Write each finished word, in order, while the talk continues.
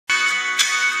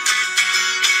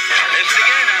Tries it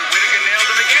again, and Whittaker nailed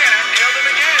him again,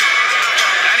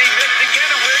 and he missed again,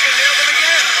 and Whittaker nailed him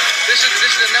again. This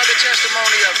is another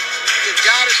testimony of if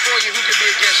God is for you, who can be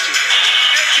against you?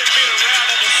 This could be the round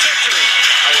of the century.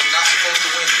 I was not supposed to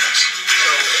win this.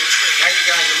 So now you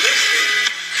guys are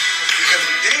listening because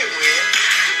we did win,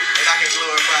 and I can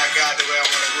glorify God the way I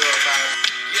want to glorify Him.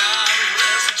 I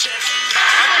can't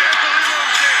believe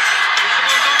I'm saying. This is the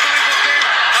most unbelievable thing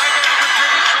I've ever been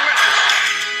privileged to witness.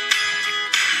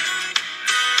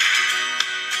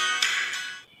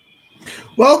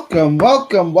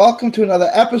 Welcome to another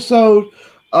episode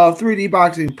of 3D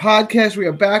Boxing Podcast. We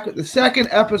are back with the second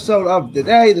episode of the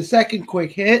day, the second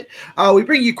quick hit. We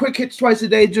bring you quick hits twice a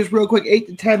day, just real quick, 8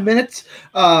 to 10 minutes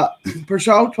per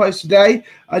show, twice a day,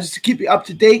 just to keep you up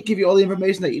to date, give you all the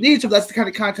information that you need. So if that's the kind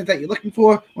of content that you're looking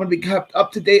for, want to be kept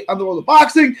up to date on the world of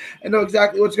boxing and know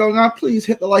exactly what's going on, please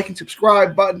hit the like and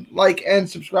subscribe button. Like and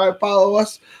subscribe, follow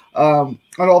us on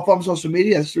all forms of social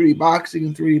media. That's 3D Boxing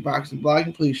and 3D Boxing Blog,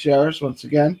 and please share us once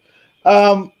again.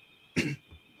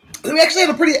 We actually had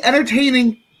a pretty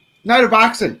entertaining night of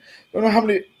boxing. I don't know how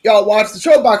many of y'all watched the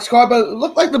ShoBox card, but it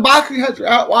looked like the boxing heads were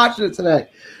out watching it today.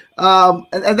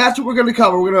 And that's what we're going to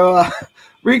cover. We're going to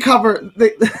recover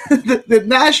the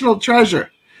national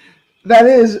treasure that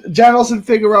is Janelson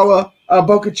Figueroa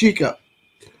Bocachica.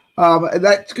 And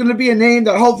that's going to be a name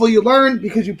that hopefully you learn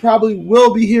because you probably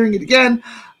will be hearing it again.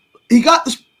 He got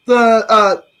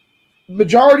the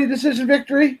majority decision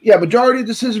victory. Yeah, majority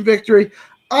decision victory.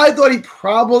 I thought he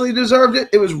probably deserved it.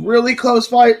 It was really close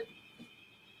fight.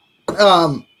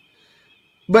 But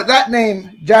that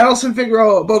name, Janelson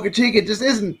Figueroa Bocachica, just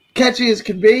isn't catchy as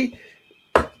can be.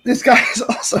 This guy is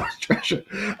also a treasure.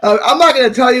 I'm not going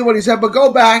to tell you what he said, but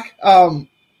go back. I'm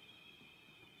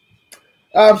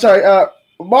sorry.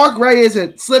 Mark Reyes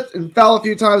had slipped and fell a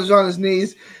few times, was on his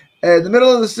knees. In the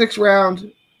middle of the sixth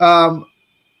round,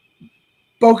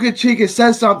 Bocachica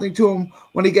says something to him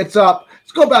when he gets up.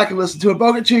 Let's go back and listen to it.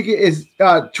 Bocachica is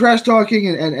trash talking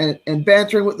and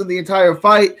bantering with him the entire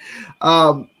fight.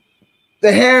 The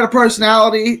hair, the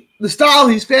personality, the style,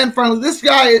 he's fan friendly. This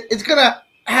guy is going to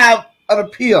have an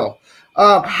appeal.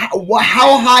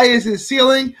 How high is his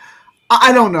ceiling?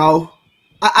 I don't know.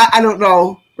 I don't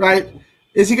know, right?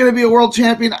 Is he going to be a world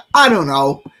champion? I don't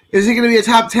know. Is he going to be a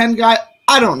top 10 guy?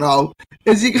 I don't know.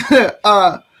 Is he going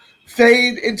to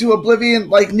fade into oblivion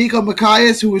like Nico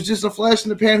Macias, who was just a flash in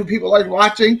the pan who people liked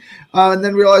watching, and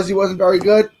then realized he wasn't very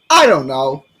good? I don't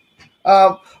know.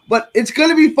 But it's going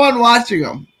to be fun watching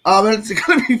him. And it's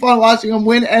going to be fun watching him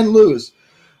win and lose.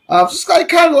 Just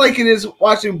kind of like it is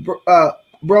watching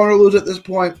Broner lose at this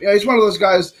point. You know, he's one of those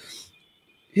guys,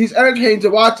 he's entertaining to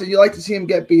watch, and you like to see him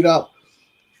get beat up.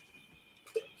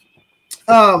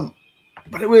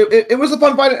 But it was a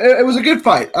fun fight. It was a good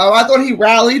fight. I thought he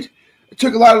rallied. It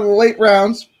took a lot of the late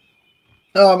rounds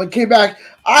and came back.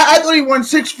 I thought he won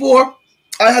 6-4.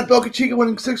 I had Bocachica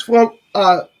winning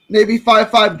 6-4, maybe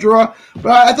 5-5 draw.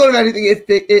 But I thought, if anything,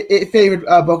 it favored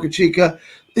Bocachica.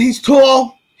 He's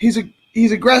tall. He's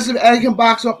aggressive, and he can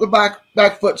box off the back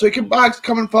foot. So he can box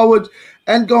coming forward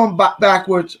and going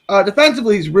backwards.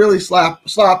 Defensively, he's really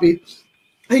sloppy.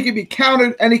 He can be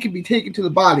countered, and he can be taken to the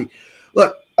body.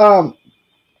 Look,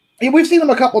 we've seen him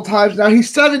a couple times now. He's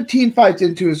 17 fights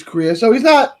into his career, so he's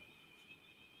not.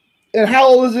 And how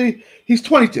old is he? He's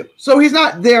 22, so he's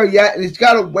not there yet, and he's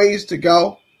got a ways to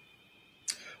go.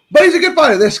 But he's a good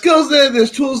fighter. There's skills there. There's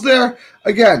tools there.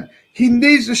 Again, he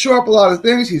needs to shore up a lot of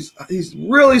things. He's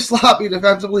really sloppy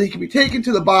defensively. He can be taken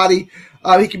to the body.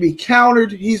 He can be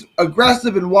countered. He's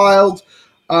aggressive and wild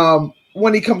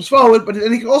when he comes forward, but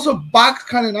then he can also box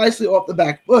kind of nicely off the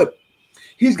back foot.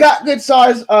 He's got good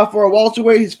size for a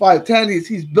welterweight. He's 5'10".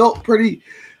 He's built pretty.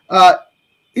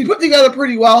 He's put together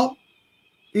pretty well.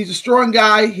 He's a strong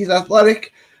guy. He's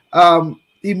athletic.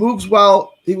 He moves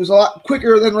well. He was a lot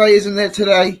quicker than Reyes in there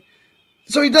today.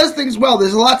 So he does things well.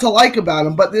 There's a lot to like about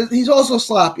him, but he's also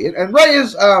sloppy. And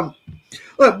Reyes, look,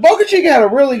 Bocachica had a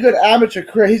really good amateur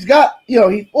career. He's got,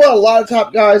 he fought a lot of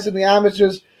top guys in the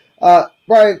amateurs.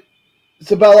 Brian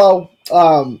Sabello,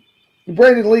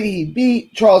 Brandon Lee, he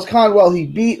beat. Charles Conwell, he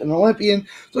beat, an Olympian.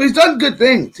 So he's done good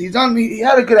things. He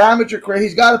had a good amateur career.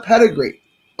 He's got a pedigree.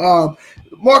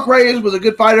 Mark Reyes was a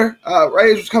good fighter.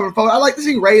 Reyes was coming forward. I like to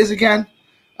see Reyes again.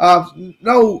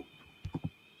 No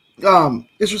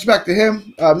disrespect to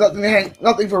him.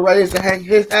 Nothing for Reyes to hang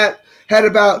his head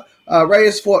about.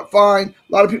 Reyes fought fine.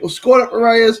 A lot of people scored up for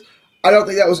Reyes. I don't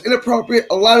think that was inappropriate.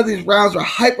 A lot of these rounds are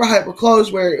hyper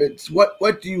close, where it's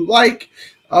what do you like?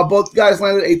 Both guys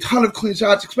landed a ton of clean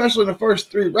shots, especially in the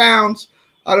first 3 rounds.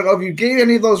 I don't know if you gave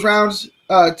any of those rounds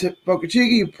to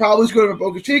Bocachica. You probably scored with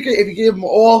Bocachica. If you gave them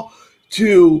all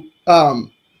to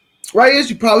Reyes,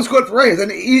 you probably scored for Reyes,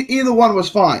 and either one was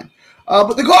fine.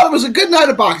 But the card was a good night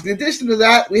of boxing. In addition to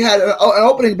that, we had an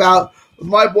opening bout with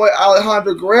my boy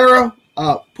Alejandro Guerrero,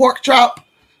 pork chop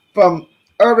from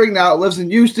Irving, now lives in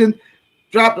Houston.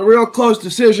 Dropped a real close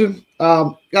decision.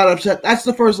 Got upset. That's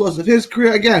the first loss of his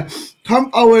career. Again,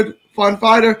 come forward, fun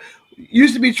fighter.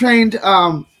 Used to be trained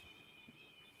by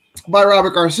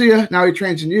Robert Garcia. Now he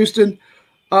trains in Houston.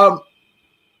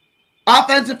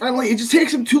 Offensive friendly. It just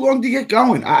takes him too long to get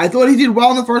going. I thought he did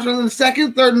well in the first round. In the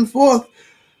second, third, and fourth,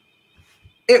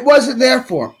 it wasn't there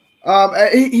for him.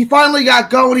 He finally got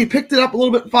going. He picked it up a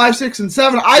little bit, 5, 6, and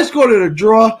 7. I scored it a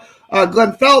draw.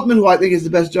 Glenn Feldman, who I think is the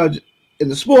best judge in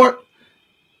the sport,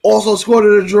 also scored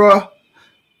it a draw.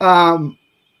 And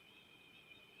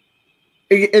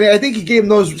I think he gave him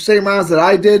those same rounds that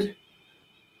I did.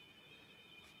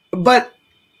 But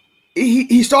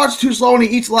he starts too slow and he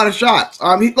eats a lot of shots.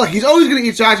 He's always going to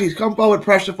eat shots. He's come forward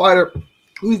pressure fighter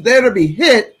who's there to be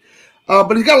hit,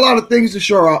 but he's got a lot of things to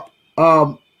shore up.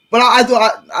 But I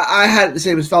thought I had it the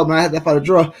same as Feldman. I had that fight a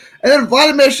draw. And then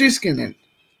Vladimir Shishkin,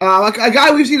 a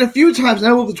guy we've seen a few times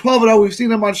now with the 12-0. We've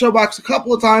seen him on ShoBox a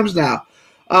couple of times now.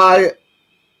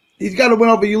 He's got a win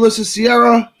over Ulysses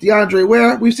Sierra, DeAndre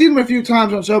Ware. We've seen him a few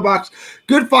times on ShoBox.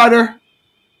 Good fighter.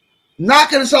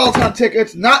 Not going to sell a ton of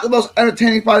tickets. Not the most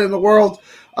entertaining fighter in the world.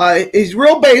 He's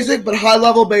real basic, but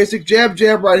high-level basic. Jab,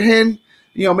 jab, right hand.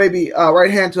 Maybe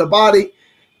right hand to the body.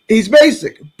 He's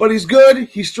basic, but he's good.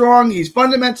 He's strong. He's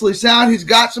fundamentally sound. He's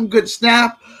got some good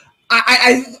snap.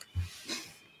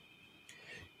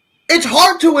 It's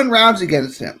hard to win rounds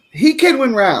against him. He can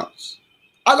win rounds.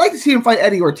 I'd like to see him fight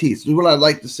Eddie Ortiz, is what I'd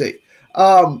like to see.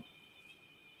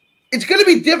 It's going to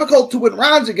be difficult to win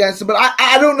rounds against him, but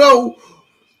I don't know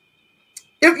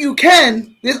if you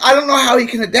can. I don't know how he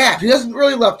can adapt. He doesn't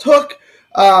really left hook.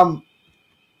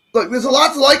 Look, there's a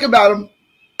lot to like about him.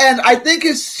 And I think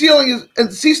his ceiling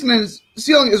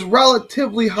is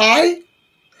relatively high.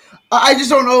 I just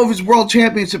don't know if it's world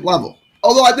championship level.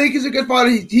 Although I think he's a good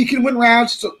fighter, he can win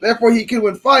rounds, so therefore he can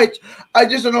win fights. I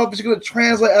just don't know if it's going to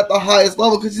translate at the highest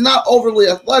level because he's not overly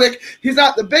athletic. He's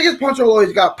not the biggest puncher, although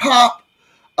he's got pop.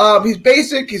 He's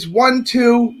basic. He's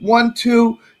 1-2,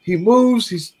 1-2. He moves.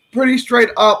 He's pretty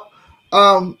straight up.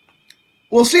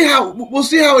 We'll see how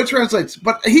it translates.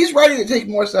 But he's ready to take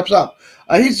more steps up.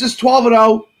 He's just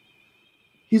 12-0.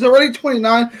 He's already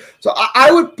 29, so I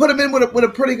would put him in with a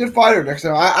pretty good fighter next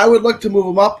time. I would look to move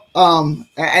him up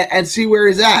and see where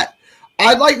he's at.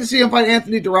 I'd like to see him fight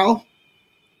Anthony Durrell.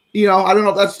 I don't know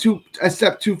if that's a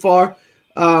step too far,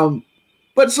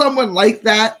 but someone like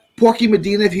that, Porky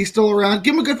Medina, if he's still around,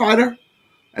 give him a good fighter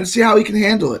and see how he can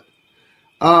handle it.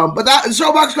 But that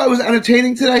ShoBox card was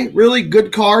entertaining today. Really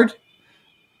good card.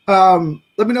 Let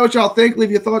me know what y'all think.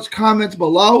 Leave your thoughts, comments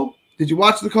below. Did you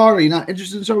watch the card? Are you not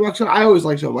interested in ShoBox card? I always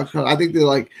like ShoBox card. I think they're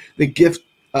like the gift.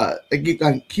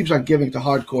 It keeps on giving to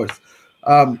hardcores.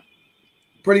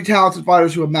 Pretty talented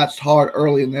fighters who have matched hard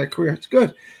early in their career. It's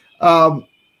good. Follow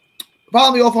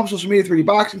me all on social media, 3D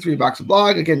Boxing, 3D Boxing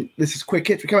blog. Again, this is quick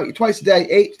hits. We come at you twice a day,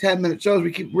 8 to 10-minute shows.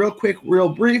 We keep real quick, real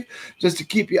brief, just to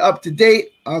keep you up to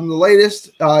date on the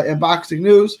latest in boxing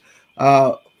news.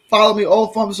 Follow me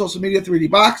all on social media,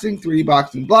 3D Boxing, 3D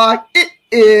Boxing blog. It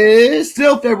is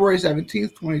still February 17th,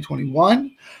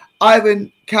 2021.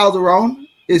 Ivan Calderon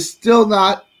is still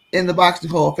not in the Boxing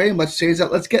Hall of Fame. Let's change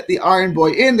that. Let's get the Iron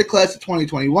Boy in the class of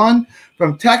 2021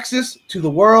 from Texas to the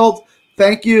world.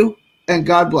 Thank you, and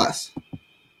God bless.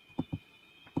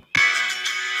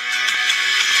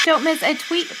 Don't miss a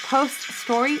tweet, post,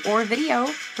 story, or video.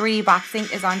 3D Boxing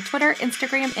is on Twitter,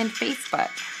 Instagram, and Facebook.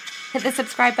 Hit the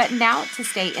subscribe button now to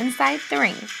stay inside the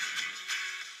ring.